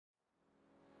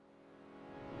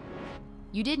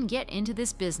You didn't get into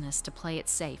this business to play it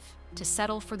safe, to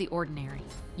settle for the ordinary.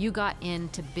 You got in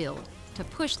to build, to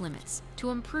push limits,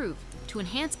 to improve, to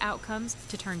enhance outcomes,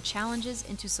 to turn challenges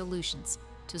into solutions,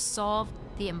 to solve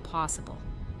the impossible.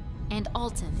 And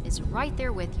ALTEN is right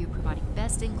there with you, providing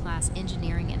best-in-class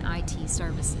engineering and IT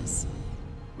services.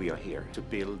 We are here to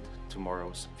build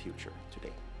tomorrow's future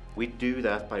today. We do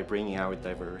that by bringing our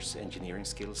diverse engineering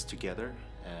skills together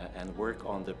and work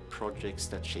on the projects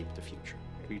that shape the future.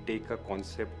 We take a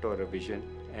concept or a vision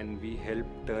and we help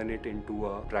turn it into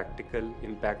a practical,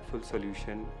 impactful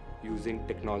solution using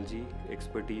technology,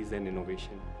 expertise, and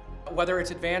innovation. Whether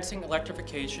it's advancing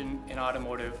electrification in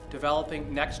automotive,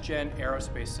 developing next-gen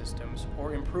aerospace systems,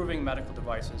 or improving medical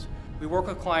devices, we work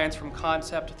with clients from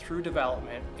concept through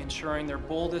development, ensuring their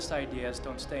boldest ideas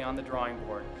don't stay on the drawing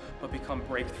board, but become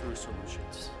breakthrough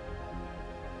solutions.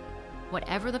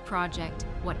 Whatever the project,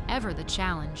 whatever the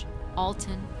challenge,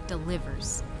 ALTEN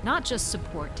delivers. Not just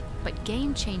support, but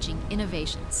game-changing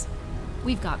innovations.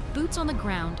 We've got boots on the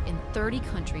ground in 30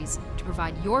 countries to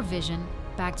provide your vision,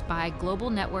 backed by a global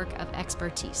network of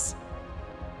expertise.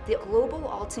 The global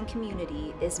ALTEN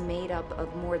community is made up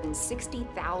of more than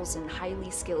 60,000 highly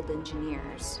skilled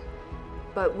engineers.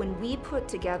 But when we put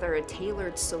together a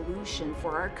tailored solution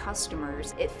for our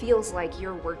customers, it feels like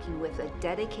you're working with a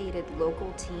dedicated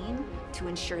local team to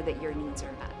ensure that your needs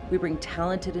are met. We bring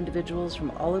talented individuals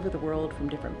from all over the world, from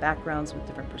different backgrounds with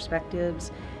different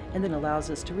perspectives, and then allows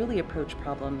us to really approach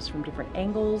problems from different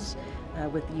angles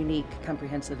with unique,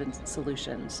 comprehensive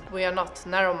solutions. We are not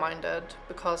narrow-minded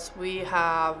because we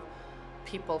have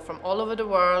people from all over the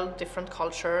world, different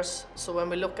cultures. So when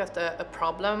we look at a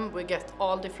problem, we get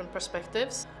all different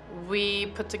perspectives. We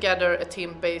put together a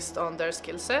team based on their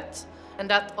skill set, and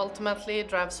that ultimately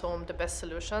drives home the best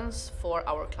solutions for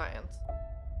our clients.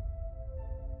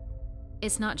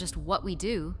 It's not just what we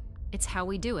do, it's how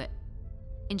we do it.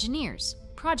 Engineers,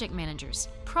 project managers,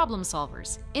 problem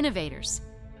solvers, innovators.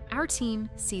 Our team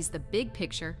sees the big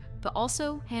picture, but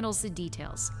also handles the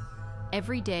details.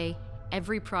 Every day,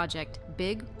 every project,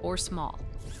 big or small.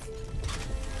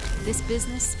 This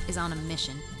business is on a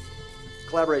mission.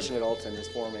 Collaboration at ALTEN is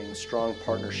forming strong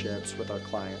partnerships with our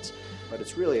clients, but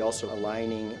it's really also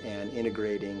aligning and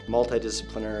integrating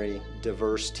multidisciplinary,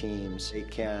 diverse teams. It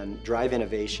can drive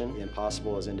innovation,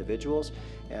 impossible as individuals,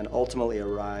 and ultimately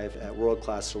arrive at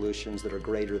world-class solutions that are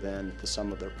greater than the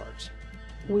sum of their parts.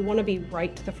 We want to be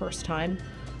right the first time.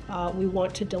 We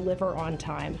want to deliver on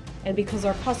time. And because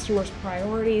our customers'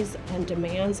 priorities and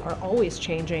demands are always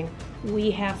changing, we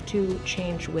have to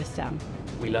change with them.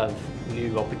 We love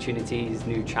new opportunities,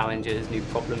 new challenges, new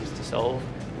problems to solve.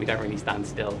 We don't really stand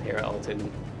still here at ALTEN.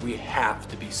 We have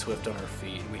to be swift on our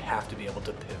feet. We have to be able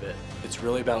to pivot. It's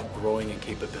really about growing in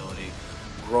capability,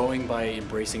 growing by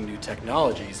embracing new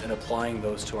technologies and applying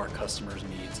those to our customers'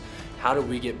 needs. How do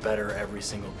we get better every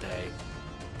single day?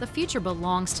 The future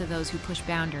belongs to those who push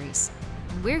boundaries,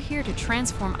 and we're here to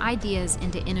transform ideas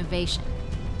into innovation.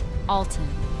 ALTEN,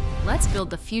 let's build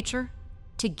the future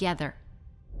together.